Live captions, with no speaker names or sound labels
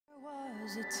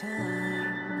was a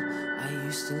time I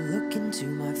used to look into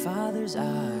my father's eyes.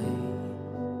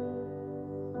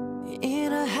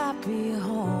 In a happy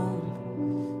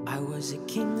home, I was a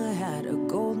king, I had a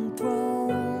golden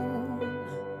throne.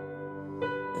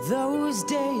 Those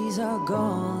days are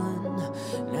gone,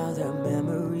 now they're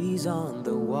memories on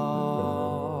the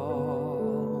wall.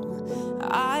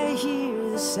 I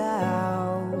hear the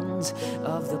sounds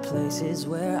of the places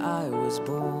where I was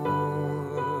born.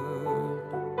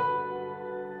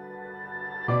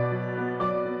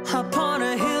 Upon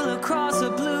a hill across a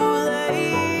blue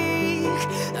lake,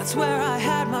 that's where I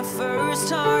had my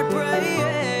first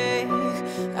heartbreak.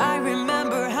 I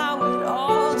remember how it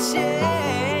all changed.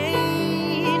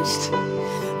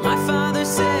 My father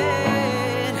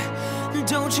said,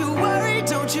 don't you worry,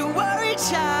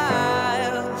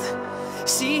 child.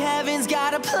 See, heaven's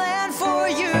got a plan for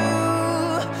you.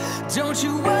 Don't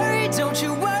you worry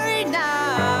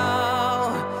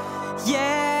now.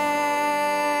 Yeah.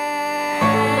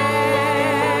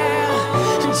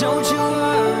 Don't you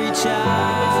worry,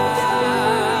 child.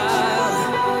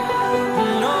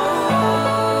 No.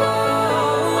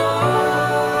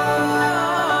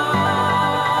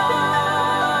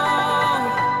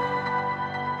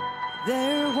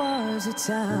 There was a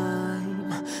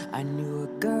time I knew a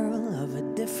girl of a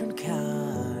different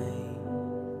kind.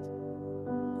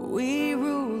 We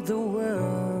ruled the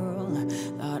world,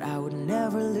 thought I would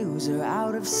never lose her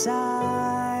out of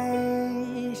sight.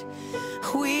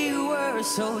 We were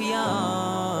so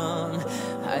young,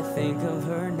 I think of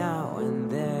her now and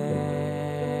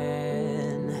then.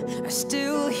 I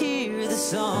still hear the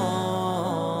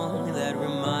song that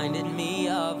reminded me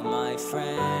of my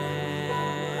friend.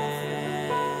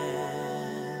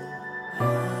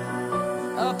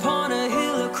 Upon a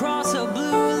hill across a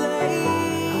blue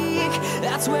lake,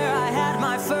 that's where I had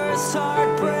my first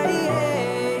heartbreak.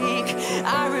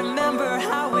 I remember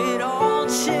how it all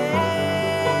changed.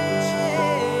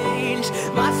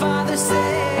 My father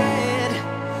said,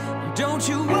 don't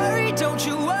you worry,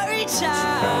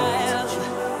 child.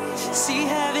 See,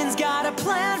 heaven's got a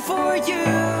plan for you.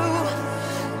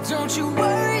 Don't you worry.